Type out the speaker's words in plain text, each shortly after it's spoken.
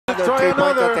Another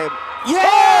three-point attempt.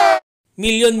 Yeah!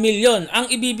 Milyon-milyon ang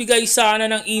ibibigay sana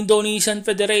ng Indonesian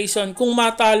Federation kung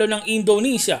matalo ng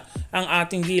Indonesia ang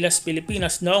ating Gilas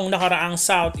Pilipinas noong nakaraang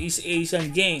Southeast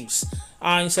Asian Games.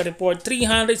 Ayon sa report,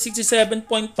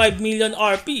 367.5 million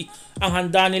Rp ang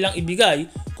handa nilang ibigay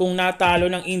kung natalo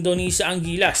ng Indonesia ang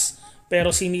Gilas. Pero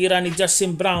sinira ni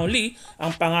Justin Brownlee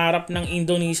ang pangarap ng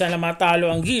Indonesia na matalo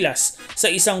ang Gilas sa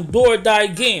isang do-or-die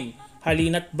game.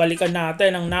 Halina't balikan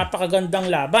natin ang napakagandang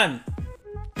laban.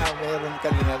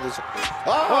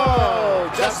 Oh,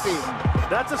 Justin!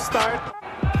 That's a start.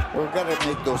 We're gonna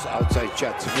make those outside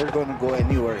shots. If we're gonna go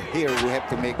anywhere here, we have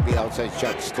to make the outside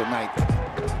shots tonight.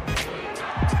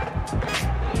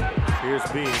 Here's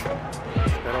Bean.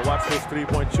 Gotta watch those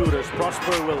three-point shooters.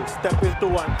 Prosper will step into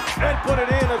one and put it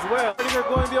in as well. They're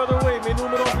going the other way. May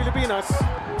numero ang Pilipinas.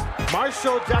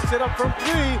 Marshall jacks it up from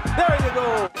three. There you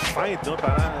go. Fine, no?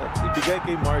 Para ibigay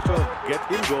kay Marshall. Get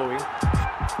him going.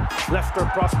 Lefter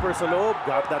Prosper sa loob.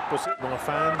 Got that position. Mga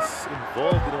fans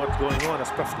involved in what's going on.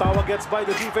 As Praftawa gets by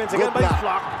the defense again by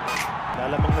block.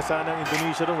 Lalamang na sana ang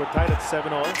Indonesia doon. We're tied at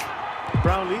 7-all.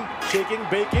 Brownlee shaking,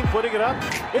 baking, putting it up.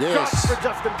 It drops for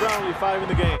Justin Brownlee. 5 in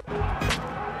the game.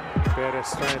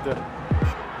 Perez trying to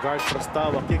guard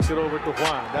Praftawa. Kicks it over to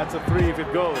Juan. That's a 3 if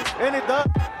it goes. And it does.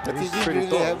 But he didn't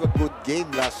really have a good game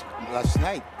last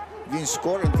night. Didn't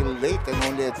score until late and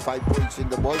only had 5 points in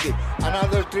the ballgame.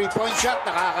 Another 3-point shot.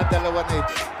 Nakakadalawa na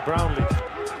ito. Brownlee.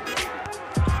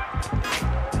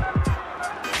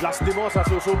 Lastimosa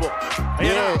susubok.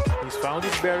 Ayan. He's found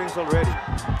his bearings already.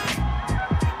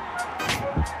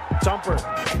 Jumper.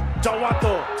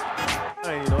 Jawato.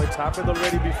 You know, it's happened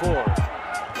already before.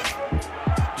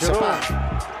 Jerome.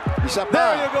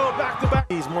 There you go, back to back.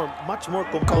 He's much more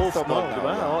composed now,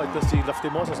 diba? Oh, ito si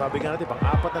Lastimosa, sabi nga natin,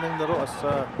 pang-apat na ng laro as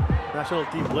national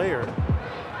team player.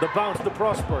 The bounce to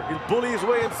Prosper. He'll bully his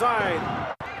way inside.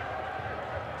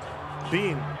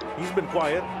 Bean, he's been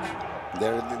quiet.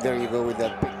 There you go with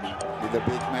that with the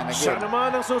big man again. Siya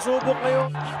naman ang susubok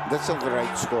ngayon. That's the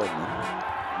right score.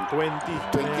 20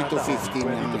 to 15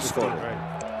 ang score. Right.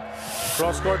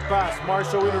 Cross-court pass.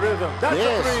 Marshall in rhythm. That's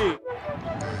a 3.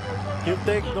 He'll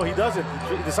take. No, he doesn't.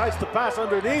 He decides to pass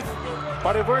underneath.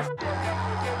 Pa-reverse.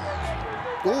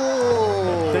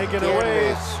 Taken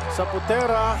away.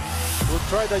 Saputera will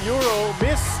try the Euro.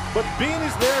 Miss. But Bean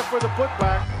is there for the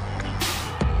putback.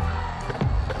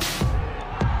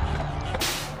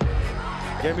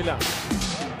 Gemilang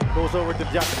goes over to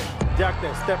Jackne.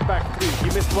 Jackne, step back 3.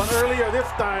 He missed one earlier this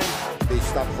time. They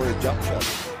stopped for a jump shot.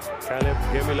 Caleb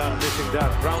Gemilang missing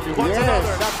that. Brownlee wants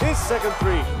another. That's his second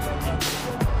 3.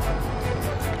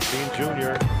 Bean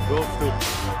Jr. goes to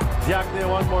Jackne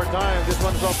one more time. This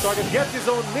one's off target. Gets his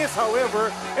own miss,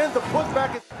 however, and the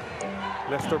putback is...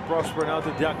 Lester Prosper now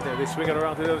to Jackne. They swing it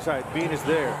around to the other side. Bean is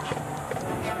there.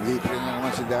 Libre na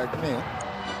naman si Jackne.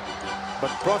 But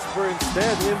Prosper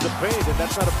instead in the paint, and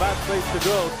that's not a bad place to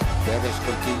go. Perez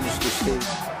continues to stay,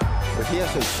 but he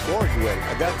hasn't scored well.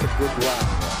 That's a good one.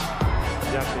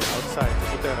 Jackne outside.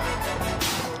 Putera.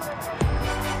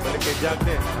 Balik kay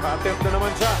Jackne. Pa-attempt na naman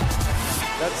siya.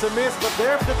 That's a miss, but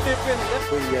there's the tip in.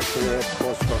 We have to let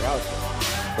Prosper out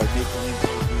by making him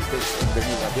play defense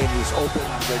underneath. Again, he's open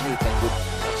underneath and good.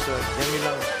 That's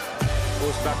Gemilang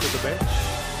goes back to the bench.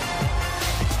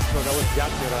 No, that was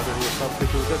Jackne rather who was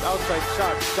substituted. Outside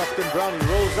shot. Justin Brownlee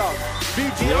rolls out.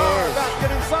 BGR back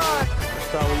get inside.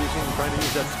 Praftawa trying to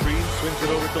use that screen. Swings it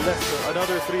over to Lester.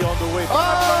 Another 3 on the way.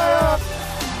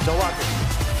 Jawato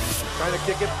trying to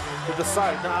kick it to the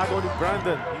side. Naago ni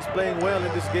Brandon. He's playing well in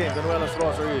this game. Manuel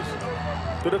Rosser is.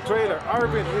 To the trailer.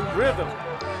 Arvin in rhythm.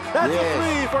 That's a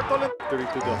 3 for Toledo.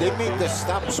 They made the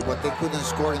stops, but they couldn't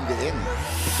score in the end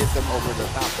to get them over the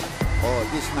top. Oh,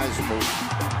 this nice move.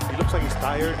 He looks like he's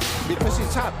tired. Because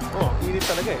it's hot. Oh, init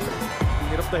talaga eh.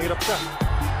 Hirap na hirap siya.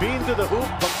 Bean to the hoop.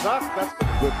 Baksak. That's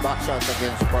good box shot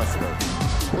against Prosper.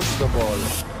 Push the ball.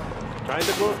 Trying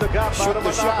to close the gap. Shoot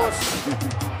the shot.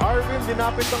 Arvin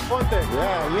dinapit ng konti.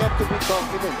 Yeah, you have to be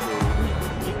confident.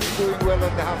 He's doing well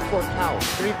on the half court now.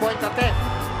 3-point attempt.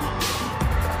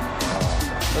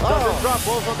 But doesn't drop.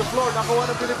 Balls on the floor. Nakawa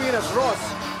ng Pilipinas. Ross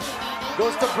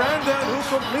goes to Brandon, who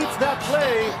completes that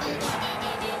play.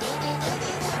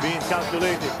 Being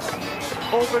calculating.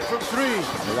 Open from 3.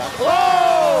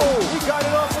 Oh! He got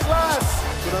it off the glass.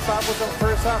 Kung natapos ang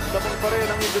first half, damang pa rin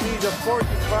ang Indonesia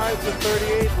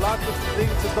 45-38. Lots of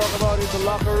things to talk about in the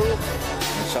locker room.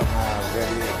 And some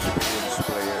very experienced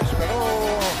players. Pero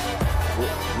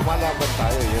lumalaban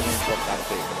tayo. Yun ang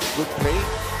importante. Good play.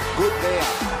 Good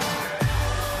layup.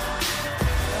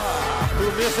 Two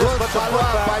misses, good but the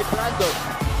follow-up by Brandon.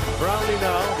 Brownlee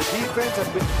now. The defense has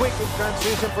been quick in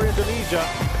transition for Indonesia.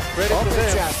 Credit to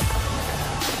them.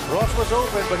 Ross was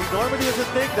open, but he normally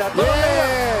doesn't take that.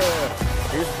 Yeah!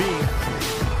 Here's Bean.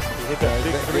 He hit that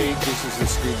big three. This is the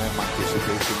screen I'm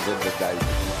anticipating than the dive.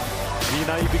 Bean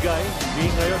na ibigay.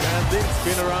 Bean ngayon handling,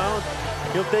 spin around.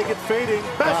 He'll take it fading.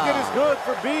 Basket is good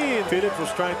for Bean. Phillips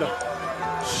was trying to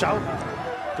shout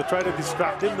to try to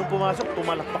distract him. Nung pumasok,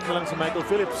 pumalakpak na lang si Michael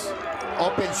Phillips.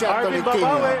 Open shot, Arvin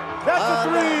Tolentino. Babawe. That's a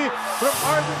three from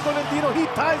Arvin Tolentino. He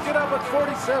ties it up at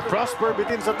 47. Prosper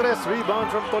bitin sa tres.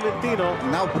 Rebound from Tolentino.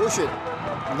 Now push it.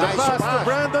 Nice Pass to pass.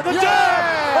 Brandon. The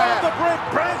jab! On the break,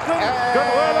 Brandon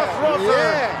Ganuelas Rother.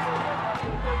 Yeah.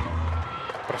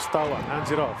 Prastawa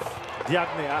hands it off.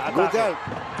 Diagne Good aatake. help.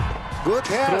 Good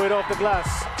Throw help. it off the glass.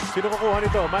 Sino kukuha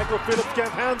nito? Michael Phillips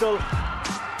can't handle.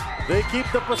 They keep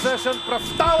the possession.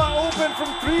 Prastawa open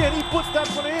from three and he puts that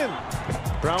one in.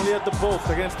 Brownlee at the post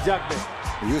against Diagne.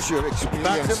 Use your Backs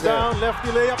experience him there. down.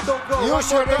 Lefty layup. Don't go. Use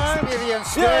One your more time.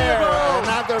 experience There you there. go.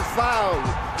 Another foul.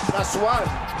 +1.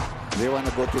 They want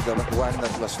to go to the one that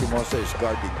Lastimosa is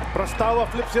guarding. Prastawa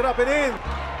flips it up and in.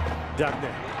 Diagne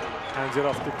hands it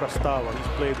off to Prastawa.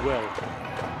 He's played well.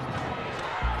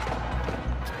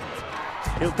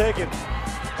 He'll take it.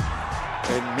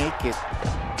 And make it.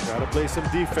 Gotta play some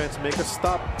defense, make a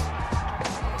stop.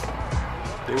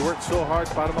 They worked so hard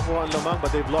para makuha ang lamang,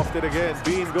 but they've lost it again.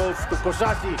 Bean goes to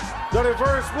Kosashi. The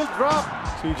reverse will drop.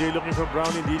 CJ looking for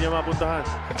Brownlee, hindi niya mapuntahan.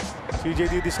 CJ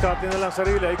di-discard na lang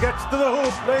sarili. He gets to the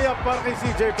hoop. Layup para kay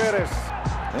CJ Perez.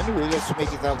 Anyway, let's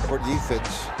make it out for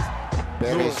defense.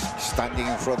 Perez standing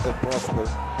in front of Prosper.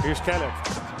 Here's Caleb.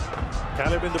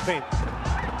 Caleb in the paint.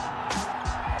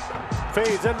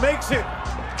 Fades and makes it.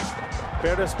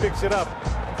 Perez picks it up.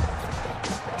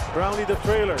 Brownlee the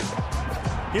trailer.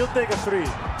 He'll take a three.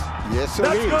 Yes, sir.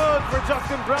 That's good for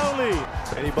Justin Brownlee.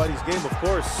 Anybody's game, of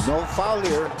course. No foul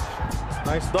here.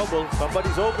 Nice double.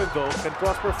 Somebody's open though. Can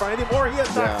Prosper find him or he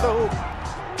attacks the hoop?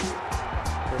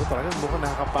 Pero talagang mukhang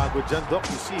nakakapagod dyan, Doc.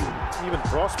 You see, even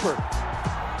Prosper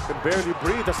can barely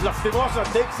breathe as Lastimosa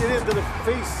takes it into the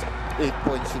face 8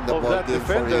 points in the of ball that game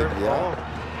for defender. him. Yeah.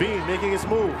 Bean making his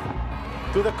move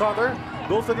to the cutter.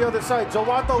 Goes to the other side.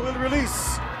 Jawato will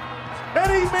release. And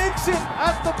he makes it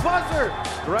at the buzzer.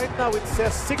 Right now it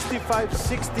says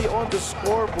 65-60 on the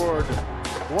scoreboard.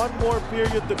 One more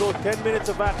period to go. 10 minutes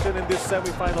of action in this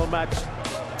semifinal match.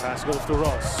 Pass goes to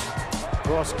Ross.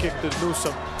 Ross kick to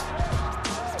Newsom.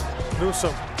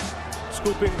 Newsom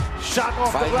scooping shot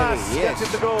off the glass. Yes. Gets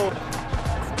it to go.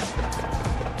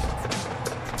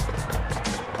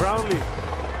 Brownlee.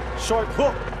 Short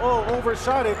hook. Oh,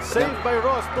 overshot it. Saved by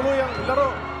Ross. Tuloy ang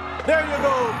laro. There you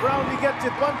go. Brownlee gets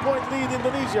it. 1 point lead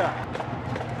Indonesia.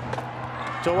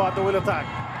 Jawato will attack.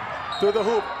 To the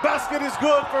hoop. Basket is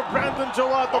good for Brandon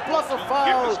Jawato. Plus a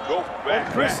foul. And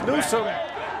Chris Newsom.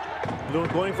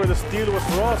 Going for the steal was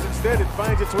Ross. Instead, it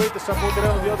finds its way to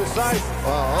Saputirel on the other side.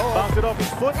 Bounce it off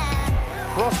his foot.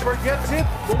 Prosper gets it.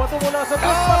 Bumato mula sa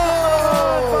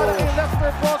para kay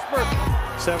Lester Prosper.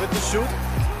 7 to shoot.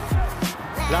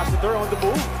 Lassiter on the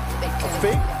move. A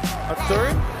fake. A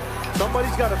turn.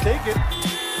 Somebody's got to take it.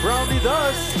 Brownlee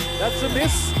does. That's a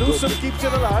miss. Newsom keeps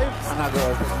it alive. Another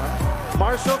open one.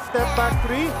 Marshall step back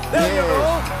three. There you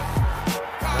go.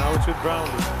 Now it's with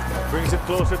Brownlee. Brings it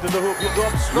closer to the hoop. You go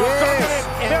up strong. Yes.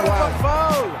 There was a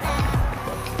foul.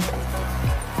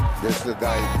 There's the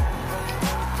dive.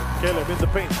 Caleb in the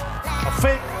paint. A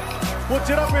fake. Puts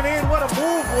it up and in. What a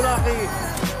move mula kay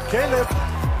Caleb.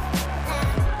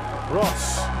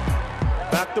 Ross.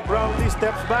 Back to Brownlee.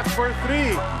 Steps back for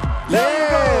three. There you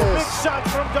go. Big shot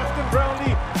from Justin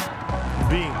Brownlee.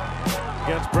 Bean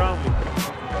against Brownlee.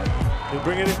 He'll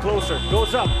bring it in closer.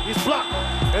 Goes up. He's blocked.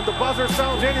 And the buzzer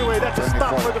sounds anyway. That's a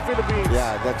stop for the Philippines.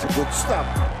 Yeah, that's a good stop.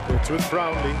 It's with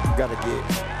Brownlee. Gotta give.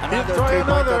 He'll try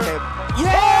another.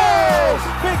 Yes!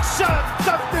 Big shot.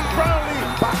 Justin Brownlee.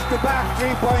 Back-to-back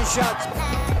 3-point shots.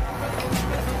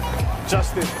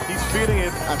 Justin, he's feeling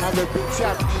it. Another big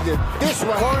shot needed. This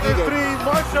one Corner needed. three.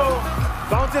 Marshall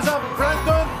bounces up.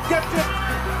 Brandon gets it.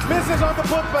 Misses on the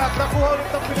putback. Nakuha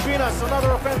ulit ng Pilipinas.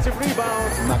 Another offensive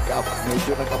rebound.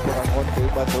 Medyo nakapurang konti,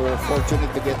 but we're fortunate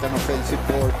to get an offensive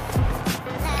board.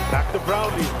 Back to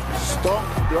Brownlee. Strong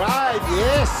drive.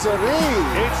 Yes, siree.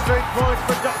 8 straight points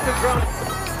for Justin Brownlee.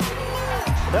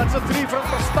 That's a three from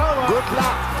Prastawa. Good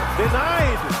luck.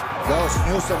 Denied. That was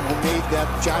Newsom who made that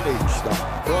challenge.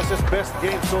 Ross's best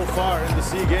game so far in the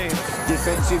SEA Games.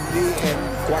 Defensively and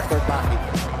quarterbacking.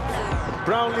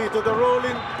 Brownlee to the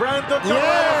rolling Brandon.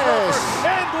 Yes!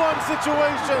 And one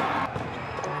situation.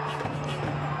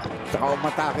 Saka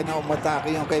umatake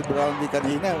yung kay Brownlee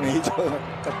kanina. Medyo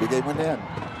bigay mo na yan.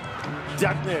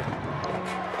 Diagne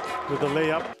with the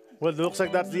layup. Well, it looks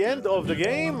like that's the end of the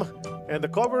game. And the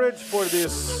coverage for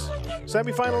this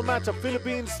semifinal match of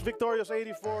Philippines victorious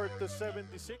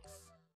 84-76.